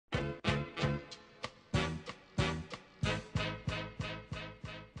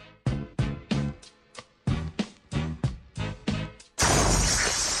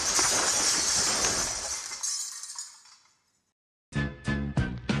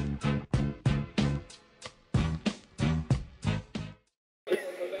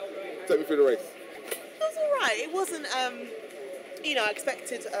Take me through the race. It was alright. It wasn't, you know, I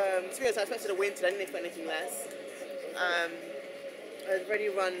expected, to be honest, I expected a win today. I didn't expect anything less. I've already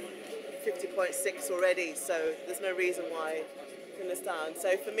run 50.6 already, so there's no reason why I couldn't stand.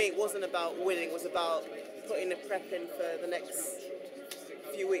 So for me, it wasn't about winning, it was about putting the prep in for the next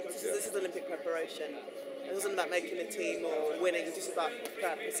few weeks. This is Olympic preparation. It wasn't about making a team or winning, it was just about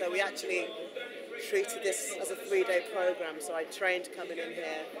prep. So we actually treated this as a 3-day program, so I trained coming in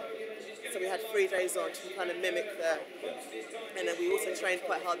here. So we had 3 days on to kind of mimic that, and then we also trained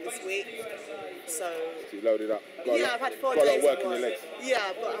quite hard this week. So you loaded up. I've had 4 got days. a lot of work in your legs.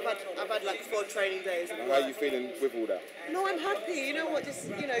 Yeah, but I've had like 4 training days. How are you feeling with all that? No, I'm happy. You know what? I'm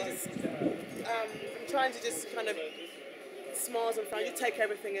trying to just kind of smiles and fun. You take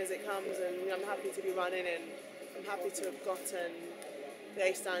everything as it comes, and I'm happy to be running, and I'm happy to have gotten the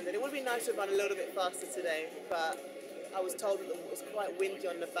A standard. It would be nice to have run a little bit faster today, but I was told that it was quite windy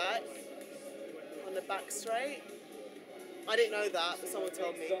on the back straight. I didn't know that, but someone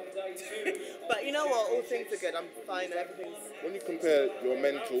told me. But you know what? All things are good. I'm fine. Everything's. When you compare your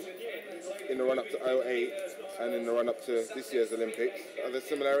mental in the run-up to 08 and in the run-up to this year's Olympics, are there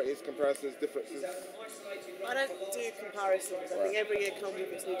similarities, comparisons, differences? I don't do comparisons. I think every year comes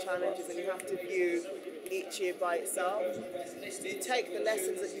with its new challenges, and you have to view each year by itself. You take the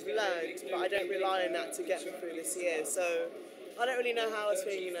lessons that you've learned, but I don't rely on that to get me through this year. So I don't really know how I was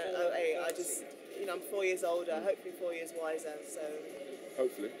feeling at 08. I just, you know, I'm 4 years older, hopefully 4 years wiser. So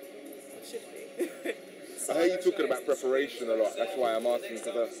hopefully. I should be. I heard you talking about preparation a lot. That's why I'm asking,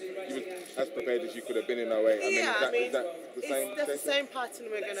 because you were as prepared as you could have been in 08. Is that the same? That's the same pattern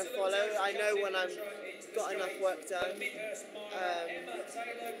we're going to follow. I know when I've got enough work done,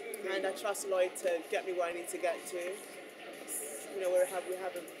 and I trust Lloyd to get me where I need to get to. You know, we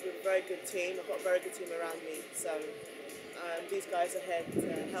have a very good team. I've got a very good team around me, so these guys are here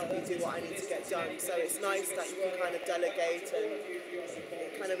to help me do what I need to get done. So it's nice that you can kind of delegate, and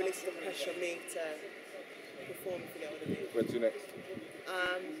it kind of releases the pressure on me to perform, if you get what I mean. Where to next?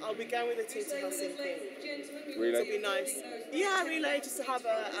 I'll be going with the team to Helsinki. Relay? It'll be nice. Yeah, relay, just to have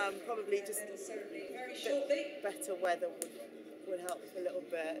a probably just a bit better weather would help a little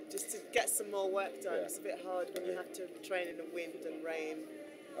bit. Just to get some more work done. Yeah. It's a bit hard when you have to train in the wind and rain.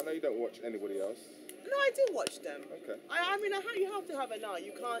 I know you don't watch anybody else. No, I do watch them. Okay. I mean, you have to have an eye.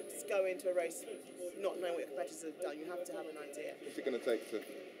 You can't just go into a race not knowing what your competitors have done. You have to have an idea. What's it going to take to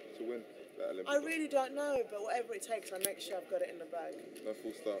win that Olympic? I really don't know, but whatever it takes, I make sure I've got it in the bag. No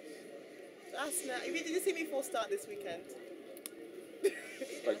full starts? That's not. Did you see me full start this weekend?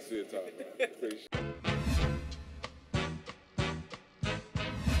 Thanks for your time. Appreciate it.